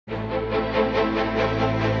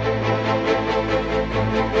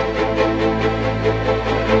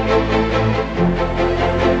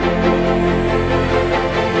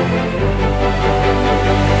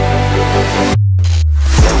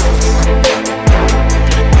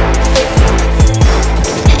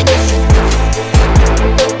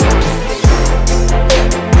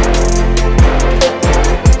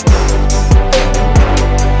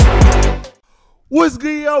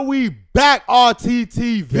we back,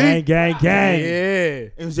 RTTV. Gang, gang, gang. Yeah.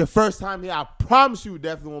 It was your first time here. I promise you it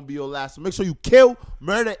definitely won't be your last. So make sure you kill,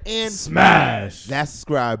 murder, and smash that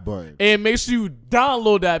subscribe button. And make sure you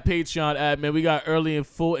download that Patreon app, man. We got early and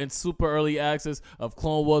full and super early access of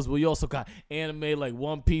Clone Wars. But we also got anime like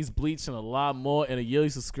One Piece, Bleach, and a lot more. And a yearly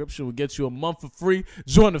subscription will get you a month for free.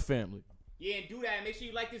 Join the family. Yeah, and do that. And make sure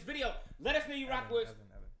you like this video. Let us know you rock with.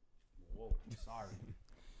 Whoa, sorry.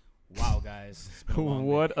 Wow, guys.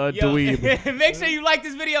 What a dweeb. Make sure you like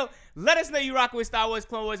this video. Let us know you rock with Star Wars,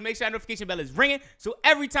 Clone Wars. Make sure our notification bell is ringing. So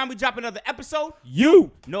every time we drop another episode,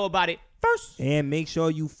 you know about it first. And make sure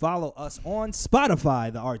you follow us on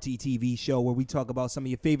Spotify, the RTTV show, where we talk about some of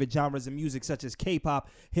your favorite genres of music, such as K-pop,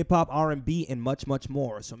 hip-hop, R&B, and much, much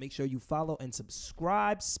more. So make sure you follow and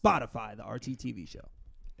subscribe Spotify, the RTTV show.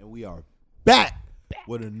 And we are back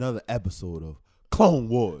with another episode of Clone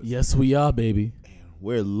Wars. Yes, we are, baby.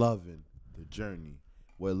 We're loving the journey.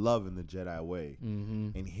 We're loving the Jedi way.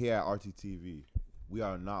 Mm-hmm. And here at RTTV, we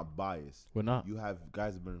are not biased. We're not. You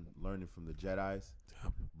guys have been learning from the Jedis,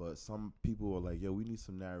 but some people are like, yo, we need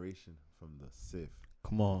some narration from the Sith.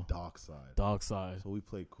 Come on. Dark side. Dark side. So we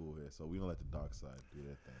play cool here. So we don't let the dark side do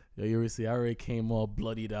their thing. Yo, you see, I already came all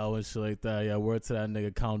bloodied out and shit like that. Yeah, word to that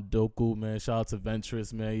nigga Count Dooku, man. Shout out to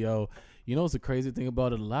Ventress, man. Yo, you know what's the crazy thing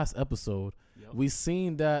about it? The last episode, we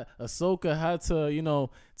seen that Ahsoka had to,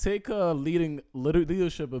 take her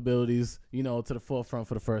leadership abilities, to the forefront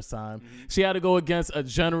for the first time. Mm-hmm. She had to go against a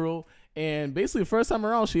general, and basically the first time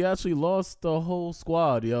around, she actually lost the whole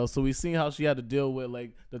squad, yo. So we seen how she had to deal with,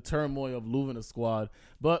 like, the turmoil of losing a squad.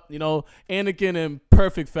 But, Anakin in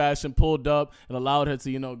perfect fashion pulled up and allowed her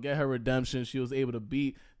to, get her redemption. She was able to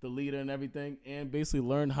beat the leader and everything, and basically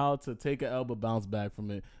learn how to take an L but bounce back from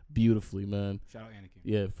it beautifully, man. Shout out Anakin.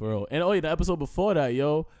 Yeah, for real. And the episode before that,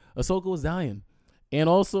 Ahsoka was dying. And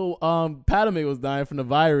also, Padme was dying from the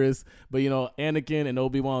virus, but Anakin and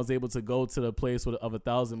Obi-Wan was able to go to the place of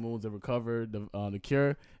 1,000 moons and recover the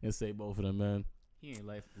cure and save both of them, man. He ain't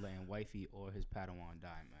letting wifey or his Padawan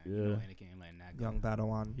die, man. Yeah. Anakin ain't letting that go. Young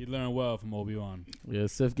Padawan. He learned well from Obi-Wan. Yeah,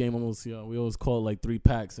 Sith game almost, we always call it like 3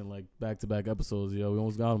 packs in like back-to-back episodes, We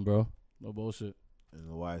almost got him, bro. No bullshit. In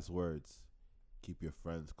the wise words, keep your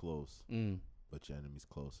friends close, but your enemies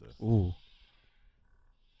closer. Ooh.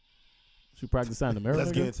 Should practice that in the mirror.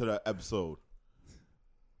 Let's get into the episode.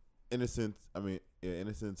 Innocence of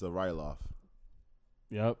Ryloth.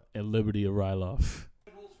 Yep, and Liberty of Ryloth.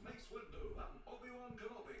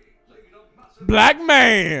 Black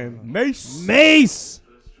man! Mace! Mace!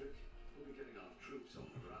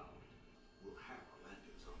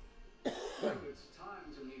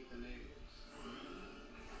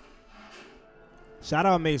 Shout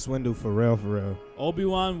out Mace Windu for real, for real.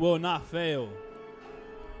 Obi-Wan will not fail.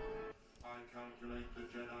 I calculate the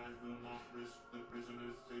Jedi will not risk the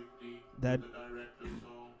prisoner's safety.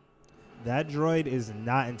 That droid is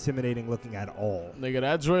not intimidating looking at all. Nigga,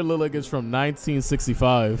 that droid look like it's from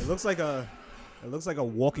 1965. It looks like a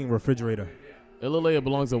walking refrigerator. It look like it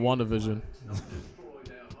belongs to WandaVision.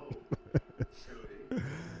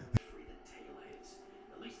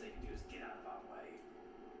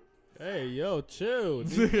 Hey, yo, chill.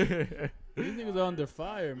 These niggas are under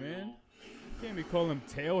fire, man. You can't be calling them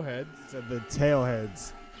tailheads. The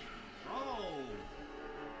tailheads.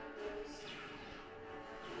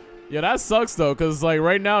 Yeah, that sucks though, cause like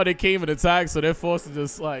right now they came in attack, so they're forced to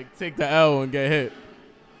just like take the L and get hit.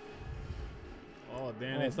 Oh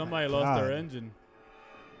damn! Somebody lost their engine.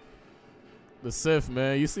 The Sith,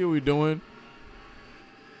 man, you see what we doing?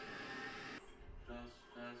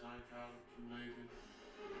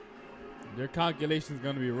 Your calculation's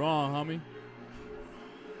gonna be wrong, homie.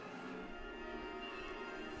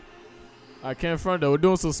 I can't front though. We're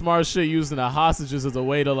doing some smart shit using the hostages as a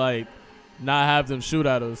way to like not have them shoot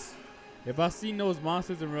at us. If I seen those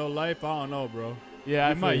monsters in real life, I don't know, bro.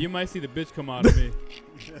 Yeah, you might see the bitch come out of me.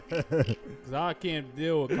 Cause I can't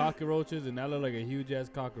deal with cockroaches, and that look like a huge ass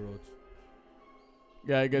cockroach.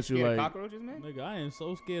 Yeah, I guess you like cockroaches, man. Nigga, I am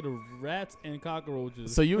so scared of rats and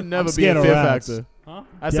cockroaches. So you never be in Fear Factor, huh?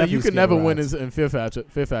 I said you could never win in Fear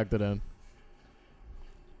Factor then.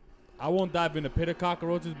 I won't dive in the pit of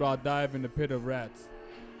cockroaches, but I'll dive in the pit of rats.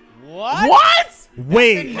 What?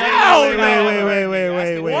 Wait. Hell no.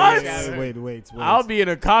 Wait. I'll be in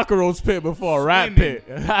a cockroach pit before a rat pit.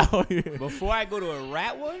 Before I go to a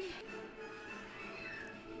rat one?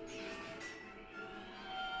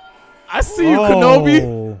 I see you,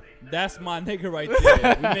 Kenobi. That's my nigga right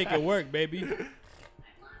there. We make it work, baby.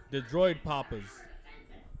 The droid poppers.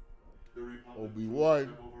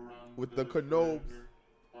 Obi-Wan with the Kenobs.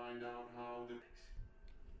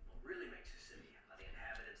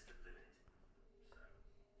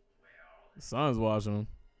 Son's watching them.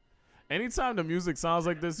 Anytime the music sounds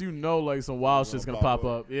like this, you know, like some wild shit's gonna pop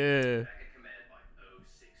up. Yeah.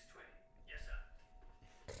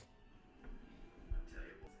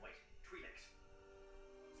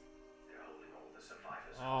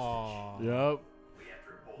 Oh.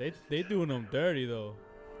 Yep. They doing them dirty though.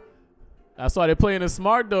 That's why they're playing it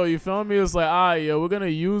smart though. You feel me? It's like, all right, yo, we're gonna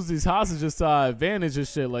use these hostages to our advantage and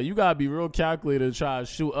shit. Like, you gotta be real calculated to try to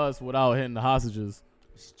shoot us without hitting the hostages.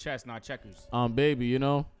 It's chess, not checkers. Baby, you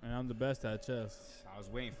know. And I'm the best at chess. I was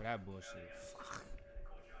waiting for that bullshit.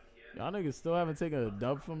 Y'all niggas still haven't taken a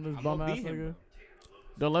dub from this I'm bum gonna ass beat him. nigga.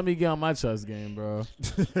 Don't let me get on my chess game, bro.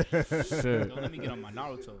 Shit. Don't let me get on my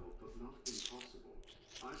Naruto.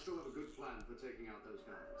 I still have a good plan for taking out those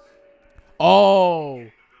guys. Oh,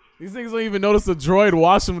 these niggas don't even notice the droid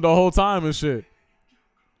watching them the whole time and shit.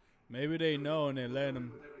 Maybe they know and they're letting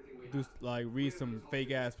them do like read some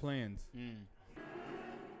fake ass plans.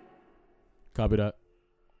 Copy that.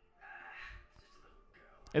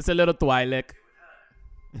 It's a little Twi'lek.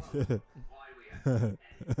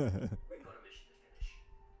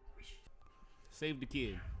 Save the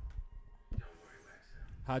kid.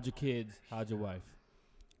 How'd your kids? How'd your wife?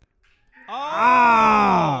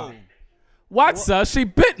 Ah! What, sir? She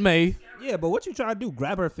bit me. Yeah, but what you trying to do?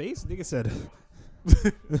 Grab her face? Nigga said.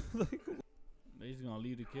 He's gonna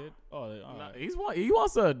leave the kid. Oh, all right. He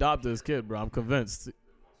wants to adopt this kid, bro. I'm convinced.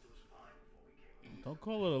 Don't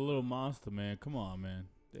call it a little monster, man. Come on, man.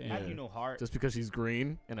 Damn. How do you know heart? Just because she's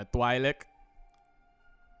green and a Twi'lek.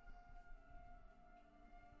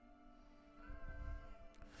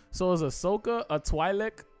 So is Ahsoka a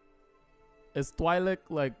Twi'lek? Is Twi'lek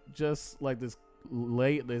like just like this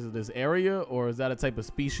this area, or is that a type of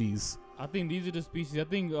species? I think these are the species. I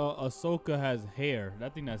think Ahsoka has hair. I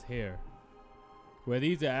think that's hair. Where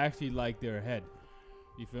these are actually like their head.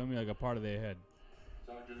 You feel me? Like a part of their head.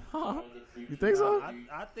 You think so?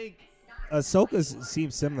 I think Ahsoka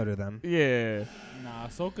seems similar to them. Yeah. Nah,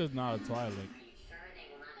 Ahsoka's not a Twi'lek.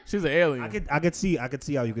 She's an alien. I could see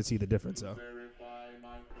how you could see the difference though.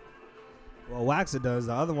 Well, Waxer does.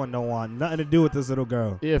 The other one don't want nothing to do with this little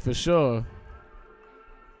girl. Yeah, for sure.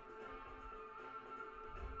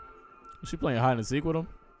 Is she playing hide and seek with him?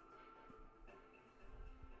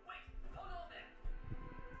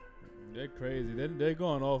 They're crazy. They're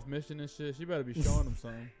going off mission and shit. She better be showing them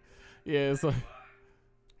something. Yeah, it's like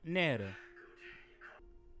Netta.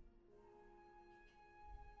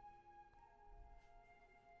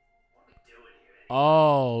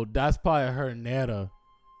 oh, that's probably her Netta.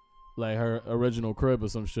 Like her original crib or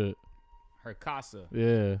some shit. Her casa.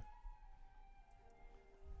 Yeah.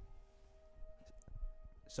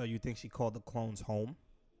 So you think she called the clones home?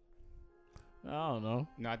 I don't know.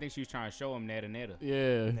 No, I think she was trying to show him Netta.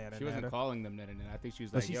 Yeah. She wasn't calling them Netta. I think she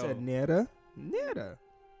was But like, she yo. said Netta. Netta.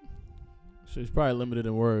 She's probably limited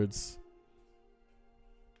in words.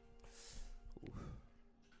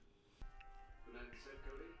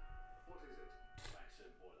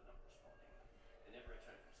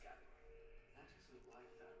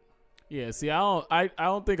 Yeah, see, I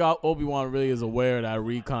don't think Obi-Wan really is aware of that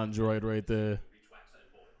recon droid right there.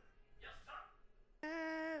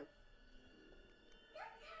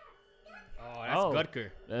 Oh, that's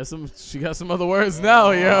Gutker. She got some other words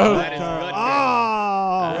now, yo. That is Gutker.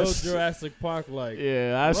 Oh, Real Jurassic Park like.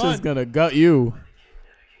 Yeah, that shit's gonna gut you.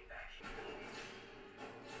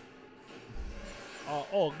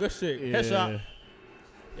 Oh, good shit. Yeah. Headshot.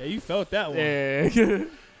 Yeah, you felt that one. Yeah.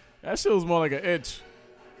 That shit was more like an itch.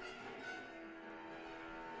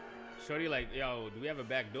 Shorty like, yo, do we have a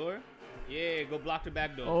back door? Yeah, go block the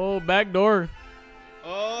back door. Oh, back door.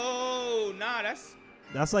 Oh, nah,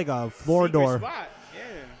 that's like a floor secret door. spot. Yeah.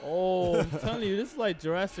 Oh, I'm telling you, this is like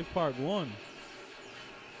Jurassic Park 1.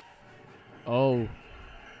 Oh.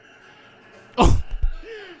 Oh.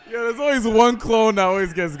 Yeah, there's always one clone that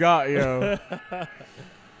always gets got, yo.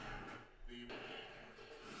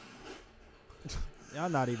 Y'all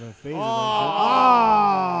not even phasing.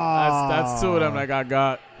 That's two of them that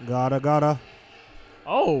got. Gotta.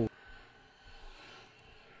 Oh.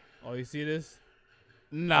 Oh, you see this?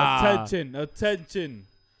 Nah. Attention.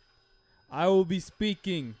 I will be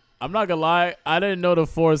speaking. I'm not gonna lie. I didn't know the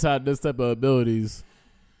Force had this type of abilities.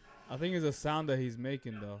 I think it's a sound that he's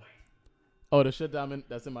making, though. Oh, the shit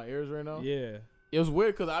that's in my ears right now? Yeah. It was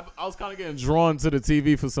weird because I was kind of getting drawn to the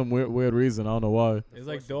TV for some weird reason. I don't know why. It's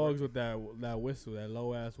like dogs with that whistle, that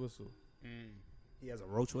low-ass whistle. He has a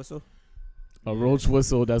roach whistle. A roach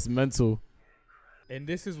whistle that's mental. And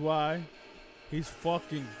this is why he's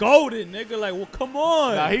fucking golden, nigga. Like, well, come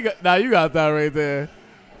on. Nah, you got that right there.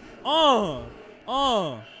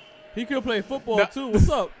 He could play football, too. What's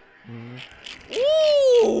up?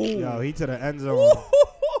 Ooh. Yo, he to the end zone.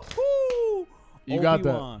 You got that.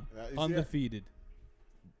 Obi-Wan, Yeah, you see undefeated.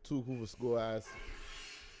 Too cool for school ass.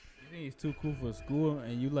 You think he's too cool for school,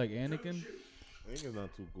 and you like Anakin? Nigga's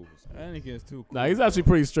not too cool for school. Anakin is too cool. Nah, he's actually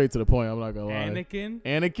pretty straight to the point. I'm not gonna lie. Anakin?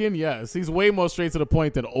 Anakin, yes, he's way more straight to the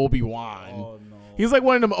point than Obi-Wan. Oh no. He's like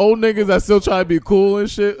one of them old niggas that still try to be cool and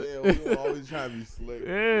shit. Yeah, we always trying to be slick.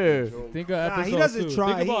 Yeah. Think of episode he doesn't 2.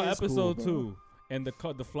 try. Think about He is episode cool, 2 and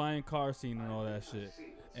the flying car scene and all that shit.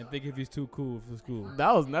 And think if he's too cool for school.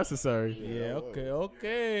 That was necessary. Yeah,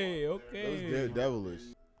 okay. That was devilish.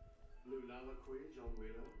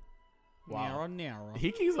 Wow. Narrow.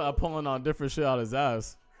 He keeps pulling on different shit out his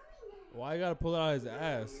ass. Why you gotta pull it out his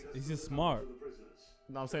ass? He's just smart.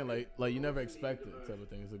 No, I'm saying like you never expect it type of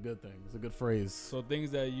thing. It's a good thing. It's a good phrase. So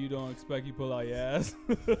things that you don't expect, you pull out your ass.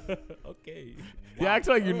 Okay. You act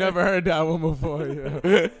like you never heard that one before.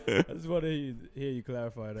 Yeah. I just want to hear you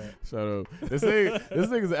clarify that. Shut up. This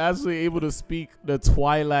thing is actually able to speak the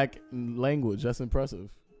Twi'lek language. That's impressive.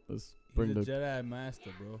 Let's bring He's the a Jedi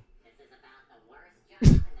master, bro.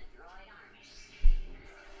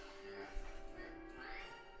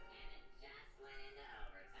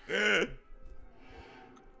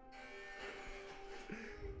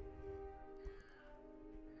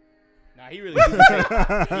 Nah, he really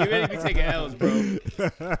be taking L's, bro.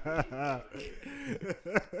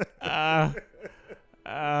 All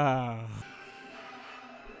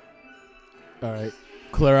right.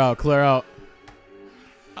 Clear out.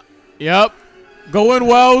 Yep. Go in,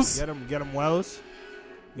 Wells. Get him, Wells.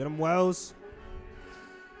 Get him, Wells.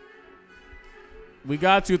 We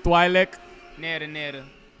got you, Twi'lek. Nada.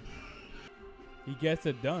 He gets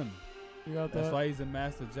it done. You got That's why he's a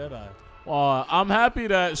master Jedi. Well, I'm happy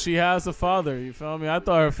that she has a father. You feel me? I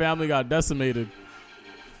thought her family got decimated.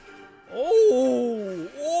 Oh,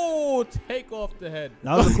 take off the head.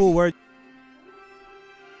 That was a cool word.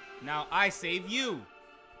 Now I save you.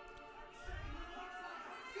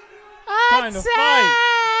 Time to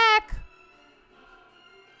fight.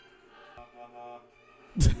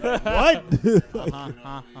 What?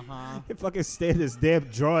 He fucking stand this damn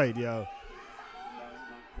droid, yo.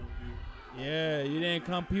 Yeah, you didn't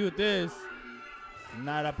compute this.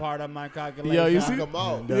 Not a part of my calculation. Yo, you see? Come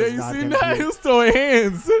out. Yeah, you seen that? He was throwing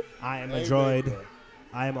hands. I am a droid.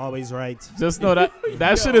 I am always right. Just know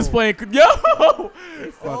that shit is playing. Yo! Oh,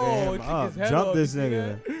 Fucking took up. his head Jump off. this You see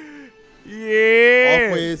nigga. Yeah.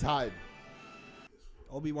 Off his hide.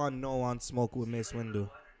 Obi-Wan no want smoke with Mace Windu.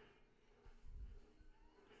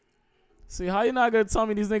 See, how you not gonna tell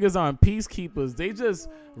me these niggas aren't peacekeepers? They just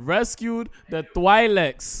rescued the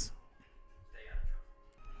Twi'leks.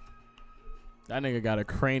 That nigga got a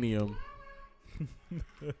cranium.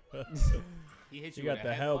 He hit You you. got the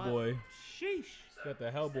with a Hellboy. Sheesh. Got the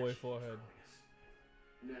Hellboy forehead.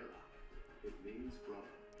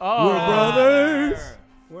 Oh, We're brothers.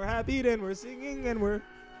 We're happy then. We're singing and we're.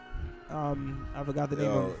 I forgot the name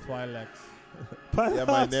Yo. of Twi'leks. Yeah,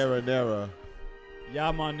 my Nera.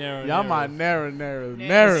 Yaman Nera. y'all my I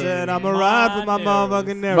Nera. said I'm a ride for my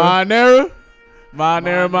motherfucking Nera. My Nera. My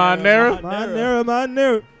Nera. My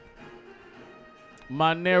Nera.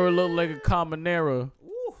 My Nera look like a common Nera.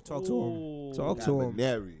 Talk to him. Talk to him.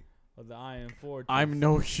 Neri. Of the Iron Fortress. I'm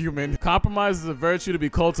no human. Compromise is a virtue to be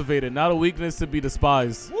cultivated, not a weakness to be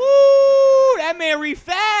despised. Woo! That man read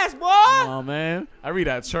fast, boy. Oh man, I read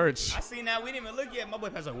at church. I seen that. We didn't even look yet. My boy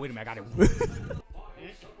passed like, wait a minute, I got it.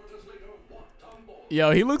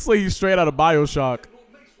 Yo, he looks like he's straight out of BioShock.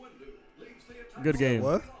 Good game.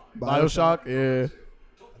 What? BioShock, yeah.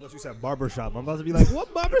 I thought you said barbershop. I'm about to be like,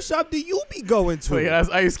 what barbershop do you be going to? So yeah, that's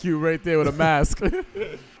Ice Cube right there with a mask. Somebody better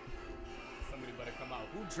come out.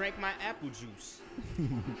 Who drank my apple juice?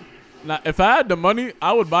 Now, if I had the money,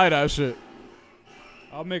 I would buy that shit.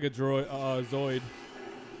 I'll make a Zoid.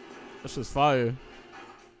 That's just fire.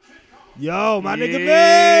 Yo, my nigga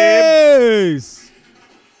Yeah. Mace.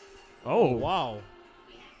 Oh, Wow.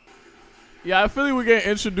 yeah, I feel like we get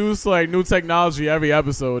introduced to like new technology every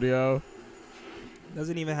episode, yo.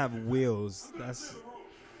 Doesn't even have wheels. That's.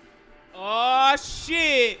 Oh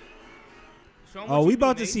shit! Show 'em what Oh, you we do,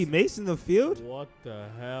 about to Mace. see Mace in the field? What the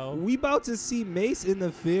hell? We about to see Mace in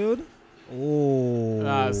the field?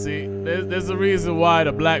 Oh. See, there's a reason why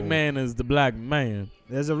the black man is the black man.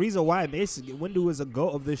 There's a reason why Mace Windu is a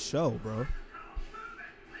goat of this show, bro.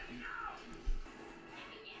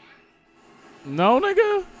 No,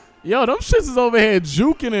 nigga. Yo, them shits is over here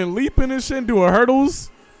juking and leaping and shit and doing hurdles.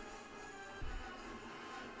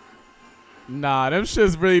 Nah, them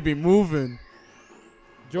shits really be moving.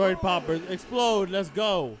 Droid poppers, explode, let's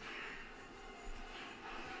go.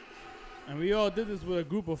 And we all did this with a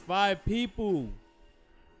group of 5 people.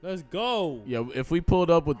 Let's go. Yeah, if we pulled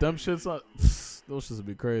up with them shits on, those shits would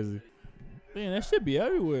be crazy. Man, that should be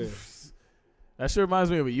everywhere. That shit reminds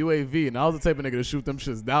me of a UAV, and I was the type of nigga to shoot them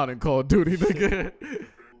shits down in Call of Duty, nigga.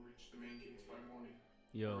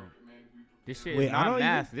 Yo, this shit Wait, is I not don't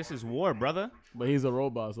math. This is war, brother. But he's a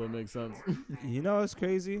robot, so it makes sense. You know what's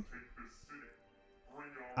crazy?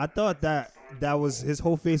 I thought that was his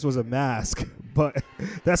whole face was a mask, but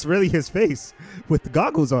that's really his face with the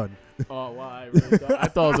goggles on. Oh, wow. I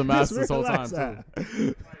thought it was a mask this whole time,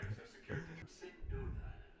 too.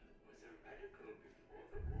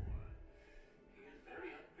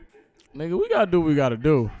 Nigga, we gotta do what we gotta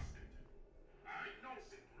do.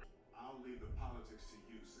 I'll leave the politics to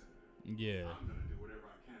you, Senator. Yeah. I'm gonna do whatever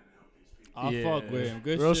I can to help these people. I Yeah. fuck with him.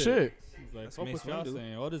 Good Real shit. shit. He's like, That's fuck what what Mace y'all do.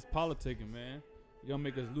 saying. All this politicking, man. You gonna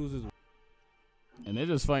make us lose this. And they're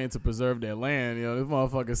just fighting to preserve their land. You know, this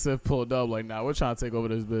motherfucking Sith pulled up like, nah, we're trying to take over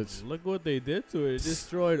this bitch. Look what they did to it. It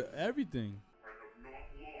destroyed everything.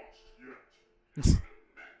 I have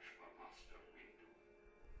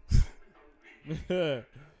not lost yet.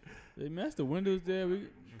 They messed the windows there.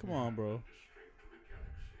 Come on, bro.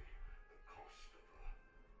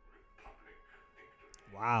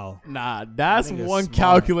 Wow. Nah, that's That nigga's one smart.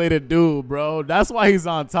 calculated dude, bro. That's why he's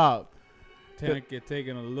on top.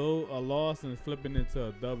 Taking a loss and flipping into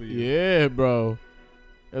a W. Yeah, bro.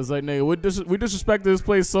 It's like, nigga, we disrespect this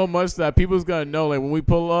place so much that people's gonna know, like, when we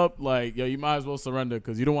pull up, like, yo, you might as well surrender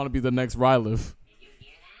because you don't want to be the next Rylith.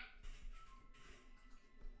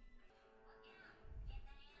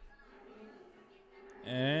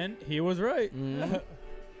 And he was right. Mhm.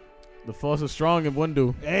 The force is strong in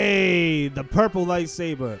Windu. Hey, the purple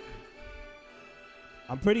lightsaber.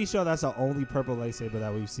 I'm pretty sure that's the only purple lightsaber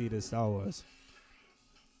that we've seen in Star Wars.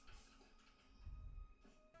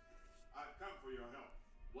 I've come for your help.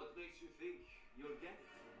 What makes you think you'll get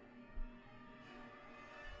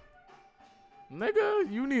it?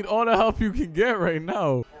 Nigga, you need all the help you can get right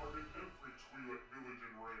now. Target every Twi'lek village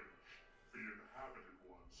in range. The inhabited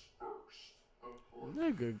ones first. Of course.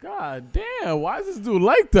 Nigga, god damn, why is this dude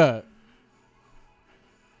like that?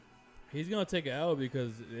 He's gonna take an L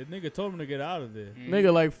because the nigga told him to get out of there.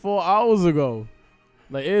 Nigga, like 4 hours ago.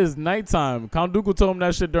 Like, it is nighttime. Count Dooku told him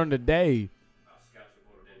that shit during the day. Our scouts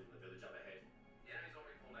reported in from the village up ahead. The enemy's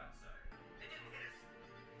already pulled out, sir. They didn't hit us.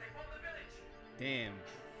 They bombed the village. Damn.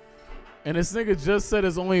 And this nigga just said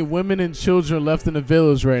there's only women and children left in the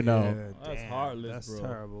village right now. Yeah, That's damn, heartless, that's bro.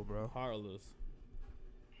 terrible, bro. Heartless.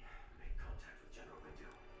 Make contact with General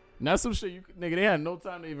Windu. And that's some shit nigga, they had no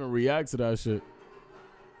time to even react to that shit.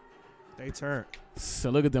 They turned. So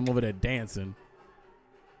look at them over there dancing.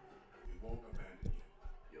 We won't abandon you.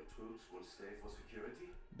 Your troops will stay for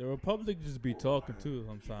security. The Republic just be talking too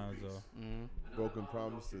sometimes, though. Broken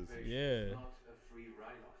promises. Yeah, Not a free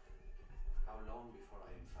ride-off. How long before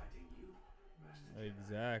I am fighting you, Master?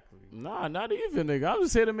 exactly. Nah, not even, nigga. I'm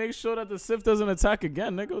just here to make sure that the Sith doesn't attack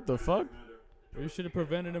again, nigga. What the fuck? We should have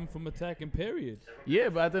prevented him from attacking. Period. Yeah,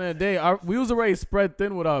 but at the end of the day, we was already spread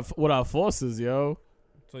thin with our forces, yo.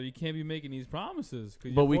 So you can't be making these promises.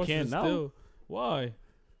 'Cause But your we forces can now. still- Why?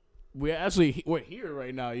 We're here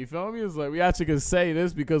right now. You feel me? It's like we actually can say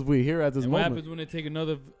this because we're here at this And what moment. happens when they take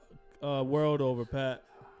another world over, Pat?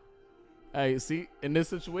 Hey, see, in this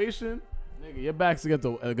situation, nigga, your back's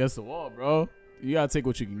against the wall, bro. You gotta take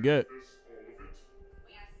what you can get. This, all of it.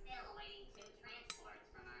 We are still awaiting 2 transports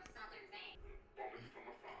from our southern base. Bombing from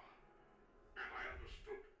afar. And I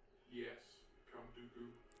understood. Yes. Come, Dooku.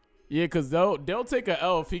 Yeah, cause they'll take a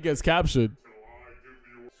L if he gets captured. Till I give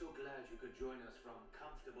you So glad you could join us from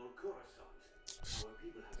comfortable Coruscant. Our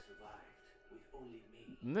people have survived with only me.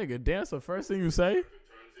 Nigga, that's the first thing you say.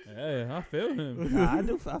 Hey, I feel him. Nah, I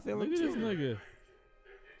feel Look him at this too. nigga.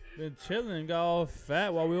 Been chilling, got all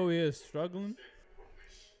fat while we over here struggling.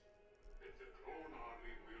 that the clone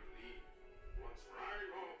army will leave. Once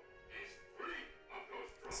Rylo is free of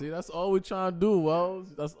those See, that's all we trying to do,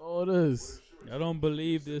 Wells. That's all it is. I don't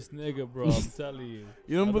believe this nigga, bro. I'm telling you.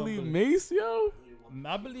 You don't I believe Mace, yo?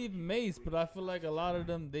 I believe Mace, but I feel like a lot of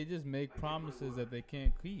them, they just make promises that they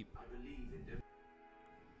can't keep. I believe in them.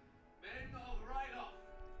 Men of Ryloth,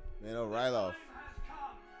 Man, oh, right off. has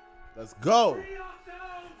come. Let's go. Free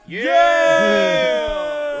ourselves.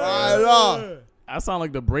 Yeah. Right off. That sound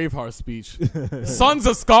like the Braveheart speech. Sons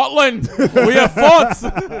of Scotland, we have fought.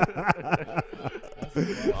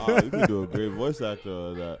 Wow, you can do a great voice actor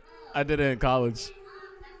of that. I did it in college.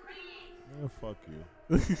 Yeah, fuck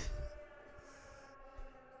you.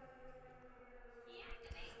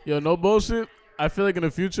 Yo, no bullshit. I feel like in the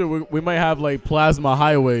future we might have like plasma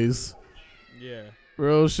highways. Yeah.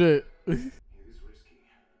 Real shit. It is risky.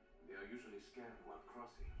 They are usually scanned while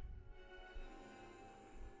crossing.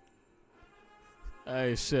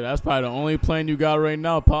 Hey, shit, that's probably the only plan you got right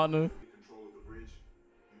now, partner. Control of the bridge.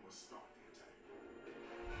 You must stop the attack.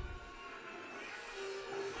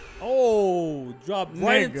 Oh, dropped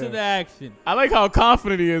right Nigga. into the action. I like how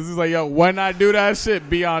confident he is. He's like, yo, when I do that shit,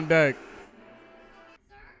 be on deck. Sir,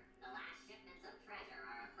 the last shipments of treasure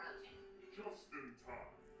are approaching. Just in time.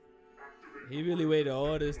 Activate He really waited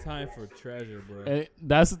all this time for treasure, bro. And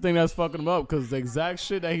that's the thing that's fucking him up, because the exact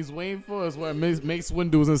shit that he's waiting for is what Mace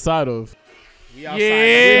Windu is inside of. We outside.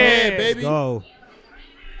 Yeah, Yeah, baby. Go.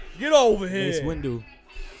 Get over here. Mace Windu.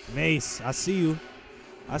 Mace, I see you.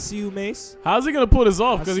 I see you, Mace. How's he going to pull this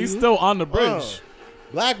off? I Because see he's you. still on the bridge.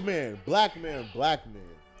 Black man, black man, black man.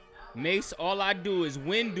 Mace, all I do is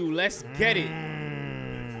Windu. Let's get it.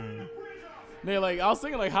 They're like, I was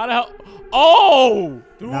thinking, like, how the hell? Oh!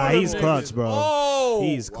 Nah, them he's niggas. clutch, bro. Oh,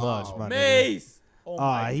 He's clutch, my nigga. Mace. Oh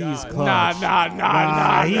my He's God. clutch.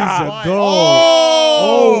 Nah, He's nah. a goal.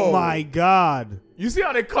 Oh! Oh my God. You see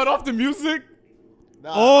how they cut off the music?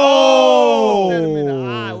 Nah. Oh. Hit him in the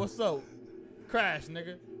eye. What's up? Crash,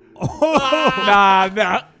 nigga. Nah.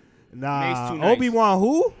 Mace Nah. too nice. Obi-Wan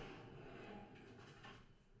who?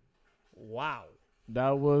 Wow.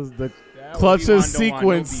 That was the That clutchest Obi-Wan don't want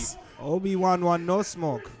no sequence. Obi-Wan want no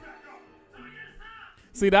smoke.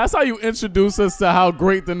 See, that's how you introduce us to how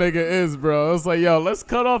great the nigga is, bro. It's like, yo, let's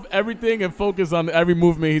cut off everything and focus on every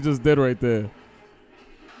movement he just did right there.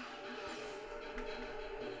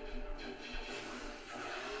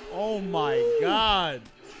 Oh my God.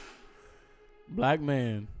 Black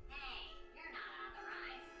man. Hey, you're not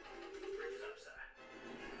on the rise.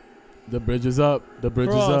 The bridge is up. The bridge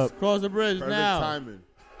is up. Cross the bridge Perfect now. timing.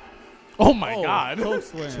 Oh my Oh, God. choke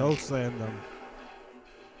slam. Choke slam them.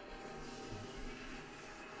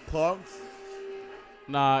 Punks.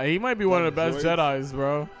 Nah, he might be one of the best Droids. Jedis,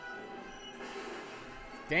 bro.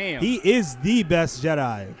 Damn. He is the best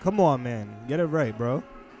Jedi. Come on, man. Get it right, bro.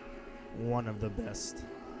 One of the best.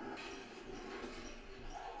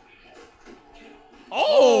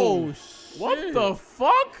 Oh, shit. what the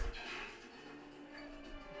fuck?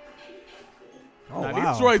 Oh, Nah,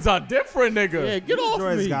 wow. these droids are different, nigga. Yeah, get off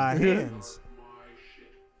Droids me. got hands.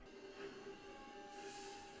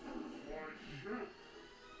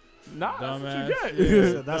 Nah, that's what Dumbass. you get.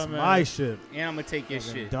 Yeah. So that's Dumbass. my shit. And I'm gonna take your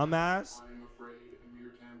shit. Dumbass. I am afraid,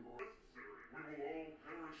 Emir Tambor. We will all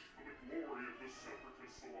perish for the glory of the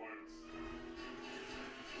Separatist Alliance.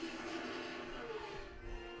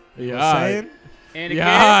 Yeah, You were alright. saying? And Yeah,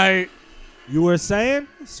 again, alright. You were saying?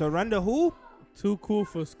 Surrender who? Too cool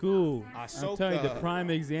for school. Ahsoka. I'm telling you, the prime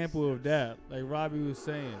example of that. Like Robbie was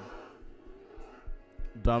saying.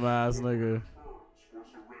 Dumbass nigga. For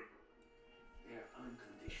surrender. They're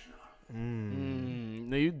unconditional.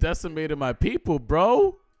 Now you decimated my people,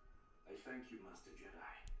 bro. I thank you, Master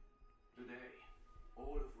Jedi. Today,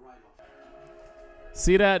 all of RHODE.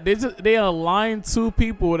 See that? They aligned two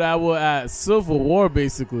people that were at Civil War,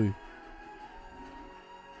 basically.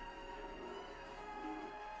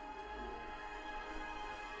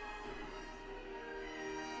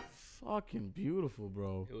 Fucking beautiful,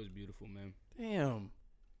 bro. it was beautiful, man. Damn.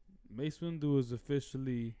 Mace Windu is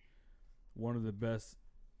officially one of the best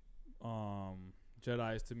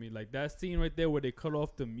Jedis to me. Like that scene right there where they cut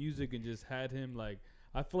off the music and just had him like,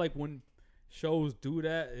 I feel like when shows do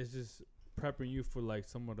that, it's just prepping you for like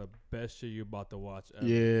some of the best shit you're about to watch ever.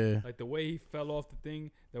 Yeah. Like the way he fell off the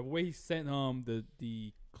thing, the way he sent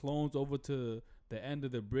the clones over to the end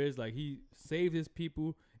of the bridge, like he saved his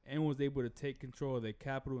people and was able to take control of the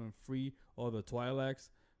capital and free all the Twi'leks.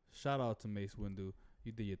 Shout out to Mace Windu.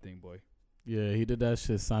 You did your thing, boy. Yeah, he did that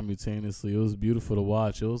shit simultaneously. It was beautiful to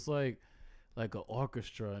watch. It was like an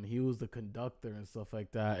orchestra, and he was the conductor and stuff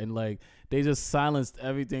like that. And like they just silenced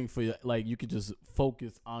everything for you. Like you could just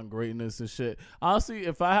focus on greatness and shit. Honestly,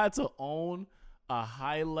 if I had to own a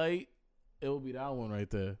highlight, it would be that one right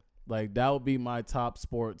there. Like that would be my top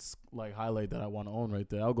sports like highlight that I want to own right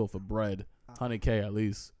there. I'll go for bread, 100K at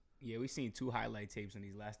least. Yeah, we seen 2 highlight tapes in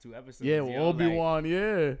these last 2 episodes. Yeah, yo, Obi-Wan.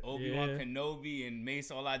 Yeah. Obi-Wan Yeah. Kenobi and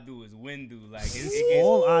Mace, all I do is Windu. Like,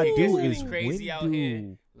 All I it gets do really is crazy out here.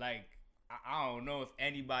 Windu. Like, I don't know if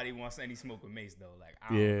anybody wants any smoke with Mace, though. Like,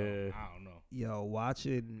 I don't know. Yeah. I don't know. Yo,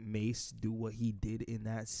 watching Mace do what he did in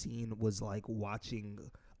that scene was like watching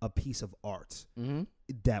a piece of art Mm-hmm.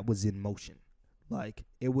 that was in motion. Like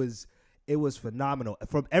it was phenomenal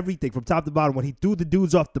from everything, from top to bottom. When he threw the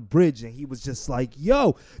dudes off the bridge and he was just like,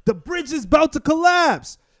 "Yo, the bridge is about to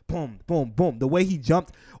collapse!" Boom, boom, boom. The way he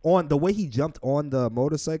jumped on the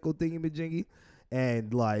motorcycle thingy majingy,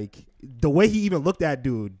 and like the way he even looked at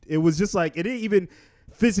dude, it was just like it didn't even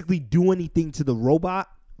physically do anything to the robot,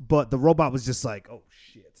 but the robot was just like, "Oh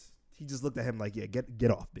shit." He just looked at him like, "Yeah,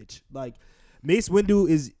 get off, bitch." Like, Mace Windu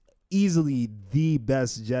is easily the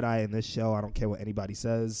best Jedi in this show. I don't care what anybody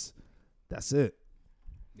says. That's it.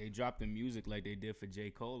 They dropped the music like they did for J.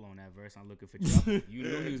 Cole on that verse. I'm looking for trouble. You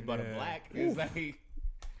knew he was but a black. It's like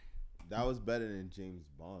That was better than James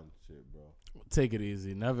Bond shit, bro. Take it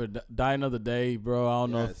easy. Never die another day, bro. I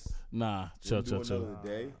don't know. If, nah, chill. Another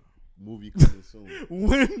day. Movie coming soon.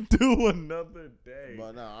 When do another day?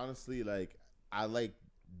 But no, honestly, like I like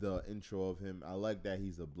the intro of him. I like that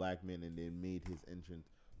he's a black man and they made his entrance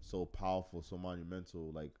so powerful, so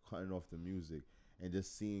monumental. Like cutting off the music and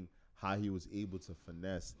just seeing how he was able to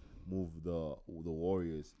finesse, move the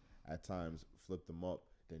warriors at times, flip them up,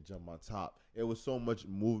 then jump on top. It was so much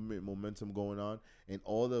movement, momentum going on, and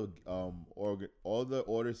all the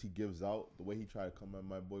orders he gives out, the way he tried to come at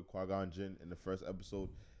my boy Qui-Gon Jinn in the first episode,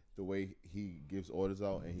 the way he gives orders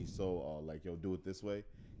out, and he's so like, yo, do it this way.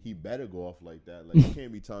 He better go off like that. Like you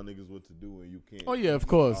can't be telling niggas what to do and you can't. Oh yeah, of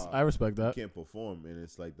course, I respect that. You can't perform, and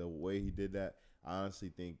it's like the way he did that. I honestly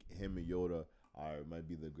think him and Yoda might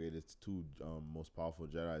be the greatest two most powerful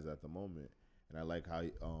Jedis at the moment, and I like how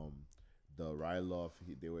the Ryloth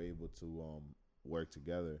they were able to work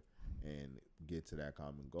together and get to that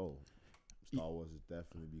common goal. Star Wars is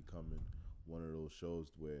definitely becoming one of those shows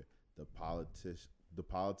where the politics,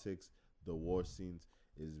 the war scenes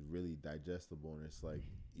is really digestible, and it's like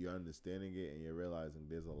you're understanding it and you're realizing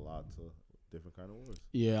there's a lot to different kind of wars.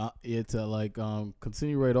 Yeah, to like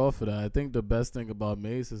continue right off of that. I think the best thing about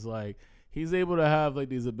Mace is like he's able to have like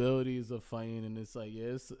these abilities of fighting, and it's like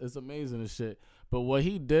it's amazing and shit. But what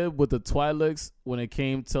he did with the Twi'leks when it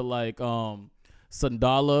came to like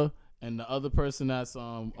Sandala and the other person that's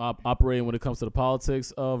operating when it comes to the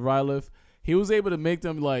politics of Ryloth, he was able to make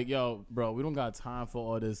them like, yo, bro, we don't got time for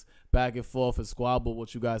all this back and forth and squabble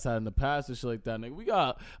what you guys had in the past and shit like that, nigga. We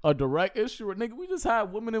got a direct issue, nigga. We just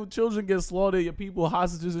had women and children get slaughtered, your people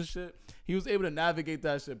hostages and shit. He was able to navigate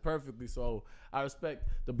that shit perfectly. So I respect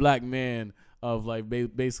the black man of like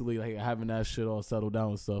basically like having that shit all settled down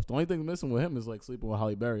and stuff. The only thing missing with him is like sleeping with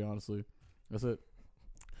Halle Berry, honestly. That's it.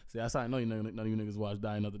 See, that's how I know none of you niggas watch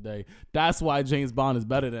Die Another Day. That's why James Bond is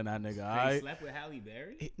better than that nigga, all right? He slept with Halle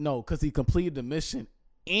Berry? No, because he completed the mission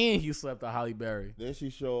and he slept with Halle Berry. Didn't she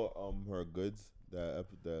show her goods, the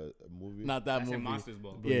movie? Not that That's movie. in Monsters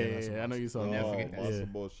Ball. Yeah, I know you saw that. Never forget that. Monster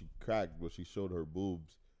Ball, she cracked, but she showed her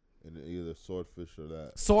boobs in either Swordfish or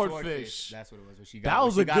that. Swordfish. That's what it was. What she got, that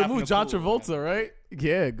was a good movie. John pool. Travolta, right?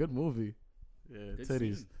 Yeah, good movie. Yeah, Good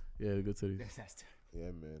titties. scene. Yeah, good titties. Yeah,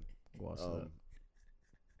 man. Watch that.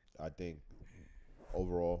 I think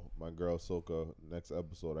overall, my girl Ahsoka, next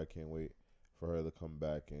episode, I can't wait for her to come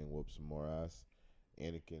back and whoop some more ass.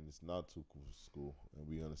 Anakin is not too cool for school, and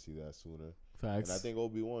we're going to see that sooner. Facts. And I think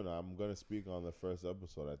Obi-Wan, I'm going to speak on the first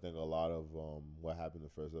episode. I think a lot of what happened in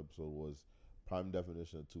the first episode was prime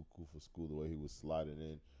definition of too cool for school, the way he was sliding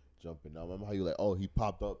in, jumping. Now, remember how you like, oh, he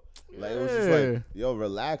popped up? Like, it was just like, yo,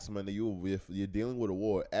 relax, man. You're dealing with a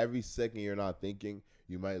war. Every second you're not thinking,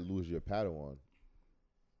 you might lose your Padawan.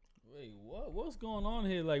 Wait, what's going on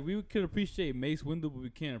here? Like, we could appreciate Mace Windu, but we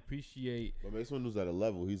can't appreciate. But Mace Windu's at a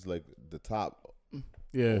level. He's like the top.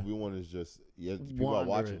 Yeah. Obi-Wan is just, people are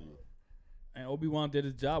watching you. And Obi-Wan did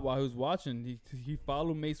his job while he was watching. He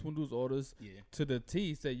followed Mace Windu's orders to the T.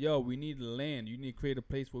 He said, yo, we need to land. You need to create a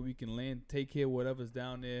place where we can land, take care of whatever's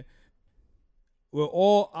down there. We're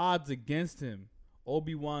all odds against him.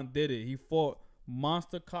 Obi-Wan did it. He fought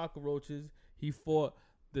monster cockroaches. He fought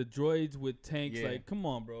the droids with tanks. Yeah. Like, come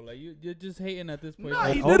on, bro. Like, you're just hating at this point. Nah,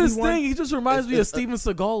 Like, he did his Obi-Wan- thing. He just reminds me of Steven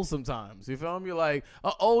Seagal sometimes. You feel me? Like,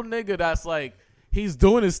 an old nigga that's like, he's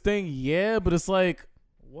doing his thing, yeah, but it's like,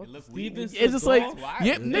 what? It look Steven weak. it's just like, Why?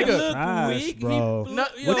 yeah, It nigga. Trash, bro. No,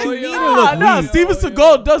 What you mean it nah, look nah. weak? Steven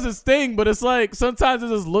Seagal does his thing, but it's like sometimes it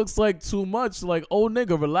just looks like too much. Like, oh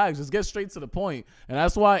nigga, relax, just get straight to the point. And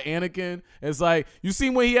that's why Anakin is like, you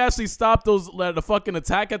seen when he actually stopped the fucking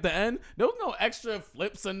attack at the end? There was no extra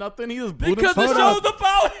flips or nothing. He just blew Because the them show's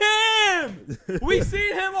about him. We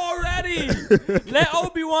seen him already. Let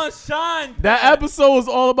Obi-Wan shine. That episode was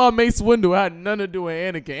all about Mace Windu. It had nothing to do with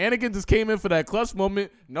Anakin. Anakin just came in for that clutch moment.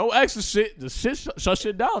 No extra shit. Just shut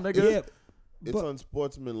shit down, nigga. Yeah, It's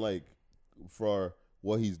unsportsmanlike for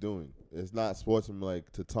what he's doing. It's not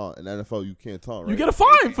sportsmanlike to taunt. In NFL, you can't taunt, right? You get a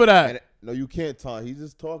fine for that. No, you can't taunt. He's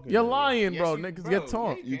just talking. You're man. lying, Yes, bro. you- Niggas bro, get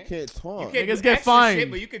taunt. yeah, You can't taunt. You can't Niggas do get extra fined.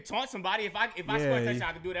 shit, but you can taunt somebody. If I score a touchdown,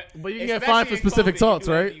 I can do that. But you can get Especially fined for in specific COVID, taunts,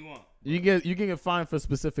 you can do right? whatever you want. You can get fined for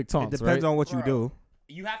specific it taunts, depends right? on what you do.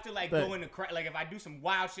 You have to like But- go in the crowd. Like if I do some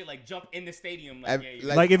wild shit, like jump in the stadium, like, Ev- yeah,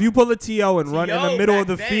 like- Like if you pull a TO and run in the TO middle of back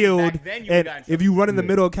the then- field, back then you and got in if you run in the Yeah.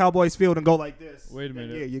 middle of Cowboys field and go like this, Wait a then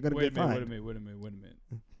minute. yeah, you're gonna wait get a minute, fined. Wait a minute.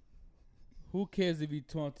 Who cares if he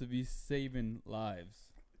taunts if he's saving lives?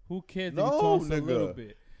 Who cares if No, he taunts a nigga. little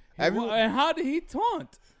bit? Everyone- And how did he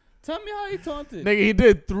taunt? Tell me how he taunted. Nigga, he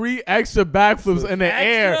did 3 extra backflips in the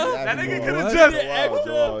air. That nigga Wow. could have What? just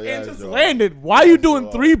Wow, yeah, and just Joe. landed. Why you doing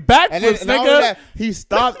Wow. 3 And backflips, then not only nigga? that, he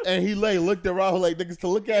stopped and he looked around like niggas to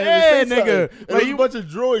look at him. Yeah, and say nigga. something. And Like, there's you- a bunch of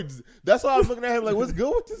droids. That's why I was looking at him like, what's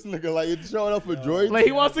good with this nigga? Like, it's showing up for droids. Like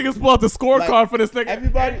he wants to get pull out the scorecard Like, for this nigga.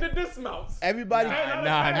 everybody- And the dismounts. Everybody,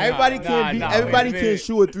 Nah, everybody nah, can't nah, everybody wait a can't minute.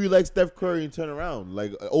 shoot a 3 like Steph Curry and turn around.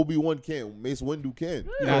 Like Obi-Wan can, Mace Windu can.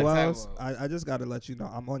 You Nah, know what time else? out. I just gotta let you know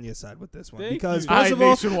I'm on your side with this one Thank because you. first of all,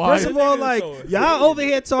 Nationwide. like y'all over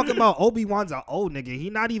here talking about Obi-Wan's an old nigga. He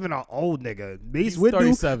not even an old nigga. Mace He's Windu,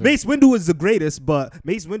 37. Mace Windu is the greatest, but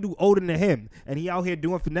Mace Windu older than him, and he out here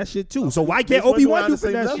doing finesse shit too. So why can't Mace Windu Obi-Wan on do the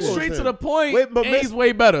same finesse level. shit? Straight to the point. Wait, but and he's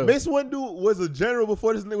way better. Mace Windu was a general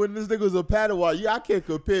before this nigga. When this nigga was a Padawan, yeah, I can't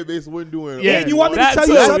compare Mace Windu and Yeah, And you want me to that tell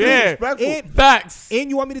you too, something? yeah. Respectful. And, Facts. and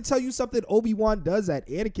you want me to tell you something Obi-Wan does that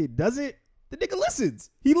Anakin doesn't? The nigga listens.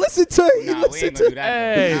 He listened to. He Nah, we listened ain't gonna do to.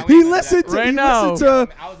 that. Hey. Nah, we He ain't gonna do listened that. to. Right He now. listened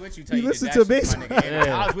to. I was with you He till you did listened that to shit, Mace. my nigga.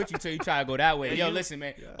 Yeah. I was with you till you try to go that way. Yo, listen,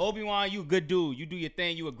 man. Obi-Wan, you a good dude. You do your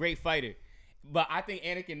thing. You a great fighter. But I think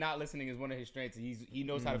Anakin not listening is one of his strengths. He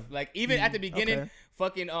knows how to like even at the beginning, Okay.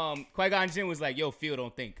 fucking Qui-Gon Jinn was like, "Yo, feel,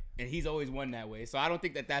 don't think," and he's always won that way. So I don't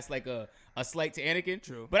think that that's like a slight to Anakin.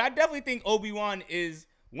 True. But I definitely think Obi-Wan is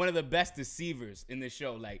one of the best deceivers in this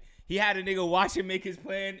show. Like he had a nigga watch him make his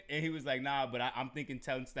plan, and he was like, "Nah," but I'm thinking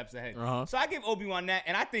 10 steps ahead. Uh-huh. So I give Obi-Wan that,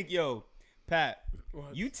 and I think, yo, Pat,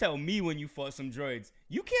 you tell me when you fought some droids.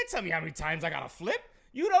 You can't tell me how many times I gotta flip.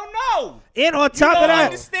 You don't know. And on top don't of that,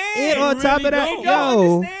 understand. and on You top really of that, You don't. don't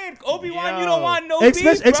yo, understand. Obi-Wan, you Yo. don't want no beef,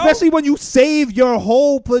 bro. especially when you save your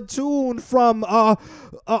whole platoon from an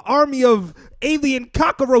army of alien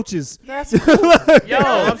cockroaches. That's Yo,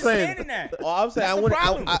 I'm saying, understanding that. I'm saying, That's I the wouldn't.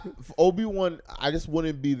 problem. For Obi-Wan, I just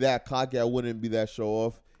wouldn't be that cocky. I wouldn't be that show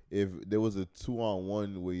off if there was a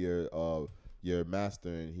 2-on-1 where your master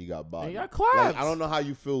and he got bodied. He got clapped. Like, I don't know how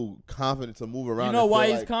you feel confident to move around. You know and why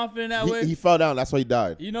feel he's like confident that way? he fell down. That's why he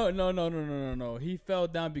died. You know, no. He fell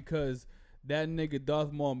down because that nigga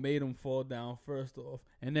Darth Maul made him fall down first off,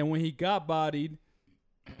 and then when he got bodied,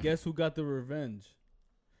 guess who got the revenge?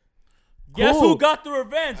 Guess Who? who got the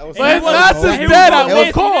revenge? That was And he sacrifice. was- That's his and he dead was at the what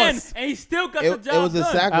man cost? And he still got It the job was a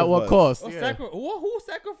done. sacrifice. At what cost? Oh, Yeah. who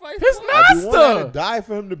sacrificed? His who? master. Obi-Wan had to die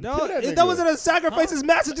for him to No, kill that that nigga. wasn't a sacrifice. His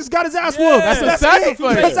master just got his ass Yeah. whooped. That's a it.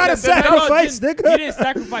 sacrifice. That's not a sacrifice, He nigga. didn't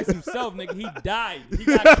sacrifice himself, nigga. He died. He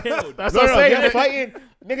got killed. That's No, what I'm saying. they're fighting.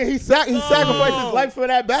 Nigga, he sacrificed his life for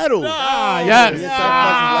that battle. Yes. He sacrificed his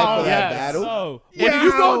life for that Yes. battle. So, If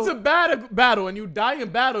you go to battle and you die in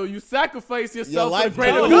battle, you sacrifice yourself Your for life the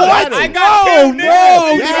greater for the good. battle. I got killed, nigga. no,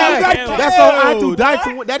 Yeah, you got killed. that's all I had to killed. die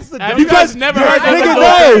to win. That's the Have you difference. guys never Nigga, heard that no, before?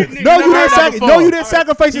 no, Never you heard didn't that before. no, you didn't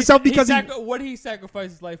sacrifice yourself because he. what did he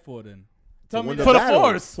sacrifice his life for then? Tell me win that. For the battle.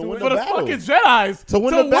 Force. To win For the the battle. fucking Jedis. To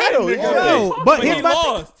win the battle, nigga. yeah. What are you Yo, talking but about? here's he my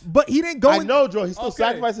lost. but he didn't go I in. know, Joe. He still Okay.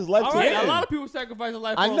 sacrificed his life All to right, win. a lot of people sacrifice their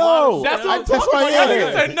life. I for a lot know. of That's shit. what I'm That's talking why about. he Nigga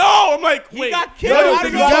is. said no. I'm like, He wait. got No, killed. no, How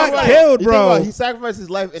did he he got go? got killed, He bro. He sacrificed his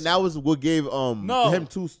life, and that was what gave him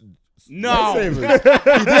two No. lightsabers.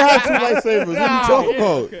 He did have 2 lightsabers. What are you talking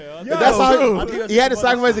about? Okay, Yo, That's true. how he had to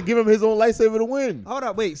sacrifice to give him his own lightsaber to win. Hold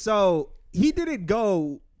up, wait. So he didn't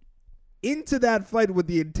go into that fight with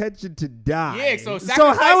the intention to die. Yeah,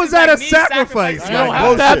 so how is that a sacrifice sacrifice? is like me You don't man?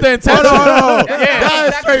 have to have the intention. Hold on. Yeah,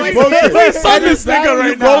 That's straight sacrifice bullshit. is- And this nigga battle right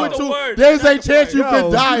you now. go into, The word. there's a chance you Yo,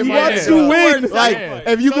 could die, he man. wants to win. Like, Sacrifice.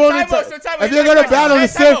 if you So go time into, out, so time out. if you're gonna battle the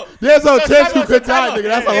Sith, there's a chance you could die, nigga.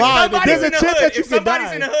 That's a lie, nigga. There's a chance that you If could somebody's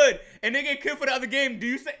die. in the hood and they get killed for the other game, do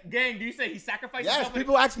you say he sacrificed Yes, himself?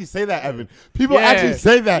 people actually say that, Evan. People Yeah, actually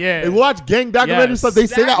say that. yeah. They watch gang documentaries Yes. stuff. They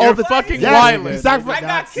say that all You're the fucking Yes, violent. he sacrificed- I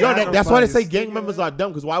got Yo, killed. that's why they say Sacrifice. gang members are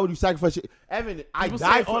dumb. Because why would you sacrifice shit? Evan, I People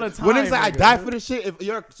die say for all the when they time, say I nigga. die for this shit. If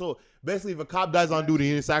you're so basically, if a cop dies on duty,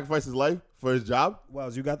 he didn't sacrifice his life for his job.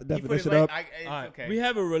 Wells, you got the He put his definition leg- up. All right, okay. we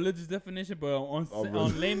have a religious definition, but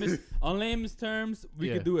really? on lamest terms, we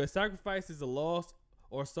Yeah. could do a sacrifice is a loss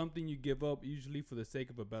or something you give up, usually for the sake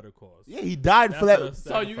of a better cause. Yeah, he died for That's that. what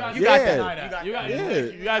a So you guys, sacrifice you got Yeah. that. You got Yeah.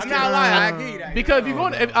 You guys I'm can- not lying. I give you that. Because if you go, all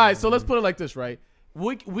right. So let's put it like this, right?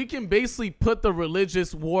 We can basically put the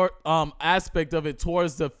religious war aspect of it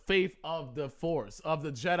towards the faith of the Force of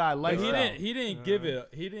the Jedi But lifestyle. he didn't give it.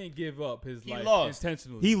 He didn't give up his life lost.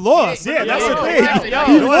 intentionally. He lost. Yeah, that's the thing. Yo,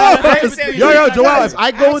 He lost. Yo, Joel, if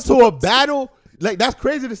I go into a battle, Like that's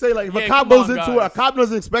crazy to say. Like if Yeah, a cop come goes on, into it, a guys. cop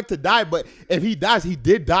doesn't expect to die, but if he dies, he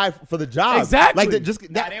did die for the job. Exactly. Like just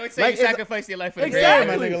Nah, they would say like, you sacrifice your life for the Exactly.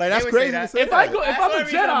 Yeah, my game. nigga. Like that's They would say crazy that. to say. If I that. go, if That's I'm the a only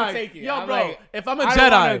reason I'ma Jedi, take it. yo, I'm bro, like, if I'm a I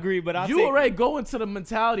don't wanna Jedi, agree, but I'll you take already it. go into the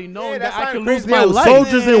mentality knowing that's that I not can crazy. lose my Yo, life.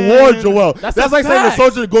 soldiers in war, Joel. That's That's a like saying a fact.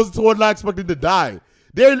 soldier goes into war not expecting to die.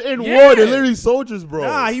 They're in Yeah. war. They're literally soldiers, bro.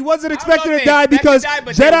 Nah, he wasn't I don't expecting know to if they die expect because to die,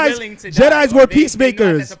 but they're willing to die, Jedi's or were they know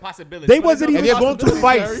peacemakers. that's a possibility. They But wasn't And even. they're going to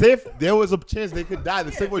fight Possibility. Sith. There was a chance they could die.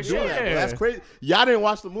 The Sith were doing that. Bro. Yeah. That's crazy. Y'all didn't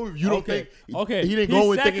watch the movie. You don't think he didn't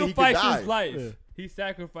go in thinking he could sacrificed die. his life. Yeah. He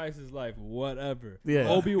sacrificed his life. Whatever. Yeah.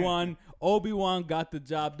 Obi-Wan got the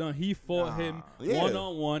job done. He fought him yeah.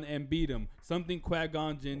 one-on-one and beat him. Something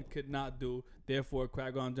Qui-Gon Jinn could not do. Therefore,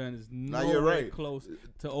 Qui-Gon Jinn is you're nowhere right. close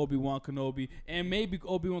to Obi-Wan Kenobi. And maybe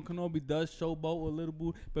Obi-Wan Kenobi does showboat a little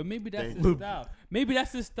bit, but maybe that's his style. Maybe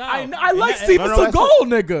that's his style. I like Steven No, that's Seagal,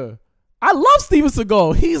 nigga. I love Steven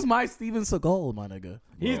Seagal. He's my Steven Seagal, my nigga.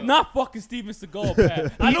 He's not fucking Steven Seagal,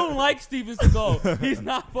 Pat. I don't like Steven Seagal. He's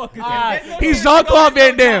not fucking. He's Jean-Claude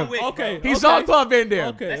Van Damme. Okay. He's Jean-Claude Van Damme.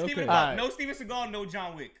 Okay. That's Okay. Steven Alright. Seagal. No Steven Seagal, no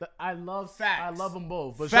John Wick. I love Facts. them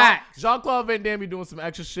both. But Facts. Jean-Claude Van Damme be doing some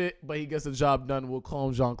extra shit, but he gets the job done. We'll call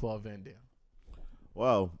him Jean-Claude Van Damme.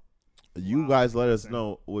 Well, you guys let us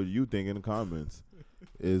know what you think in the comments.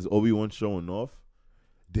 Is Obi-Wan showing off?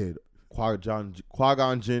 Did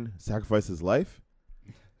Qui-Gon Jinn sacrifice his life?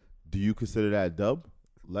 Do you consider that a dub?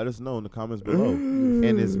 Let us know in the comments below.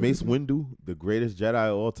 And is Mace Windu the greatest Jedi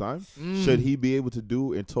of all time? Should he be able to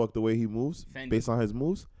do and talk the way he moves based on his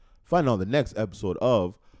moves? Find out on the next episode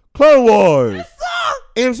of Clone Wars.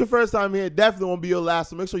 If it's your first time here, definitely won't be your last.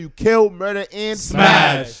 So make sure you kill, murder, and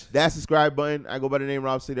smash that subscribe button. I go by the name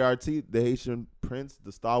Robcityrt, the Haitian Prince,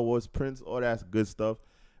 the Star Wars Prince, all that's good stuff.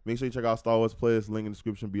 Make sure you check out Star Wars playlist, link in the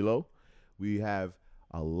description below. We have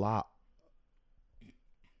a lot.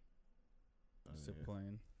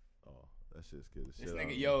 Playing. Oh, that shit's good. This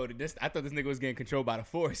nigga, I thought this nigga was getting controlled by the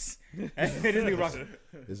Force. This nigga Russell.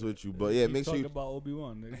 It's with you, but yeah, make sure Talk you. about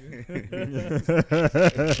Obi-Wan, nigga.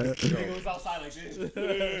 Nigga was outside like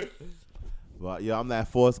this. But yeah, I'm that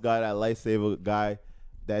Force guy, that lightsaber guy,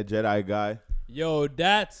 that Jedi guy. Yo,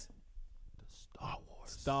 that's Star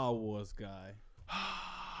Star Wars guy.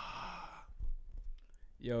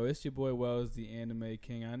 Yo, it's your boy Wells, the anime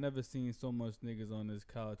king. I never seen so much niggas on this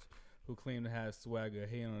couch who claim to have swagger,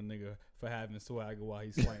 hating on a nigga for having swagger while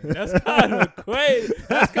he's playing. That's kind of crazy.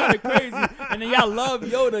 That's kind of crazy. And then y'all love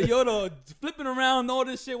Yoda. Yoda flipping around all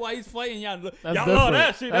this shit while he's fighting. Y'all love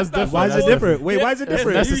that shit. That's not different. Why is it That's different? Wait, why is it It's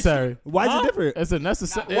different? necessary. Why is Huh? it different? It's a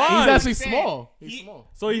necessary. Why? He's actually Saying small. He's he- small.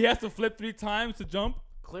 So he has to flip 3 times to jump?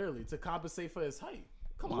 Clearly, to compensate for his height.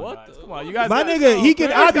 Come on, What guys. the- Come on, you guys. My gotta- nigga, he can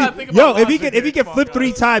you guys gotta think about if he logic can here. Come on, flip guys.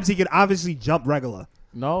 3 times, he can obviously jump regular.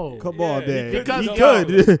 No. Come on, he man. Because- He yo,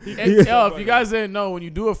 could. Yo, if you guys didn't know, when you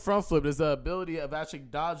do a front flip, there's the ability of actually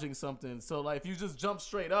dodging something. So, like, if you just jump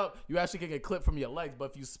straight up, you actually can get clipped from your legs.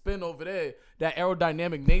 But if you spin over there, that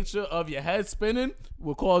aerodynamic nature of your head spinning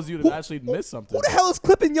will cause you to actually miss something. Who the hell is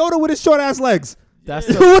clipping Yoda with his short ass legs? That's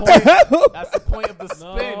What the hell? That's the point of the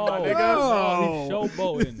spin, my nigga. No, he's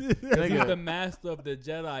showboating. 'Cause he's Nigga. the master of the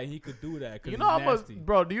Jedi. He could do that. You know how much,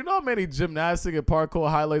 bro? Do you know how many gymnastic and parkour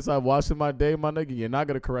highlights I've watched in my day, my nigga? You're not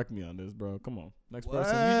gonna correct me on this, bro. Come on, next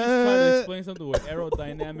person. You just trying to explain something with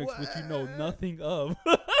aerodynamics, which you know nothing of.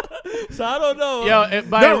 So I don't know. Yo,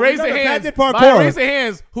 by No, raise no, your no, hands. Pat did By parkour. raise your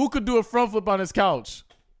hands. Who could do a front flip on his couch?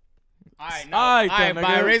 All right, All right, all right, then,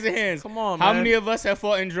 by nigga. raise your hands. Come on, How man. many of us have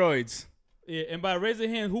fought in droids? Yeah, and by raising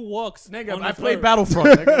hand, who walks? Nigga, on I this played earth?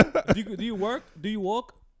 Battlefront, nigga. Do you work? Do you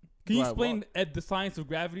walk? Can you Do I explain walk? at the science of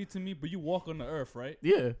gravity to me? But you walk on the earth, right?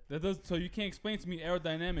 Yeah. That does. So you can't explain to me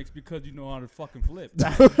aerodynamics because you know how to fucking flip.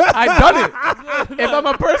 I done it. If I'm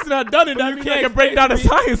a person that done it, that means I can break down the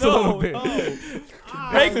science a little bit.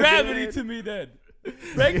 Break gravity to me then.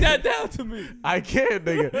 Break that down to me. I can't,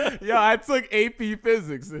 nigga. Yo, I took AP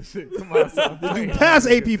physics and shit. Come on, son. Pass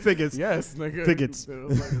AP figures. Yes, nigga. Figures. It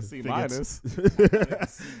was like a C minus.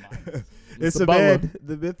 It's Mr. a Butler. man,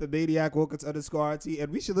 the myth, the maniac, Wilkins_RT,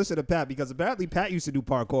 and we should listen to Pat because apparently Pat used to do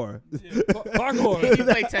parkour. Parkour. You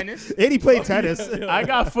play tennis? And he played tennis. I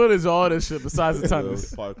got footage of all this shit besides the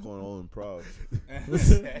tennis. Parkour all improv.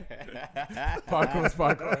 Parkour is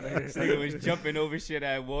parkour. This Nigga. nigga was jumping over shit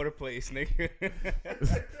at water place, nigga.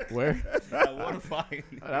 Where? At water fire.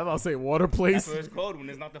 I was about to say water That's place. what it's called when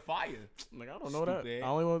there's not the fire. Like, I don't know that. Stupid. I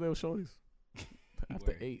only know they were shorties. After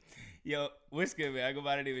Word. 8. Yo, what's good, man? I go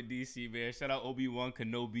by the name of DC, man. Shout out Obi-Wan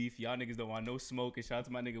Kenobi. If y'all niggas don't want no smoke. And shout out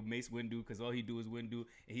to my nigga Mace Windu, because all he do is Windu.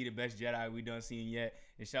 And he the best Jedi we done seen yet.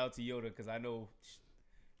 And shout out to Yoda, because I know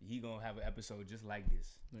he gonna have an episode just like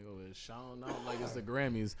this. Nigga was shouting out like it's the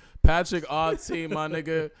Grammys. Patricrt, my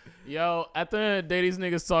nigga. Yo, at the end of the day, these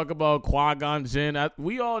niggas talk about Qui-Gon Jinn.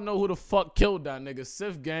 We all know who the fuck killed that nigga.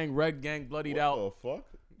 Sith gang, Red gang, bloodied out. What the fuck?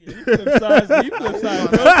 He flip sides, bro.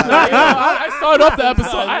 I started off the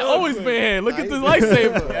episode. I always been here. Look at this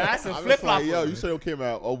lightsaber. Yeah, that's a I'm flip just like, flop. yo, you said it came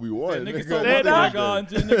out Obi-Wan. Niggas Nigga, talking They about not. Qui-Gon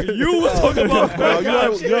Jinn, nigga. You was talking about Yo,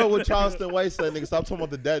 Qui-Gon Jinn. you know what Charleston White said, nigga? Stop talking about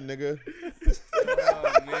the dead, nigga.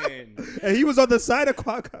 Oh man. And he was on the side of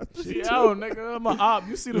Qui-Gon Jinn. Yo, nigga, I'm a op.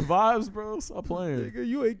 You see the vibes, bro? Stop playing. Nigga,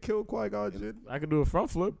 you ain't killed Qui-Gon Jinn. I can do a front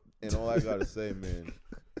flip. And all I gotta say, man,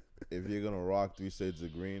 if you're gonna rock 3 Shades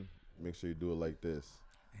of Green, make sure you do it like this.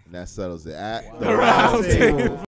 And that settles it. At the Round round table.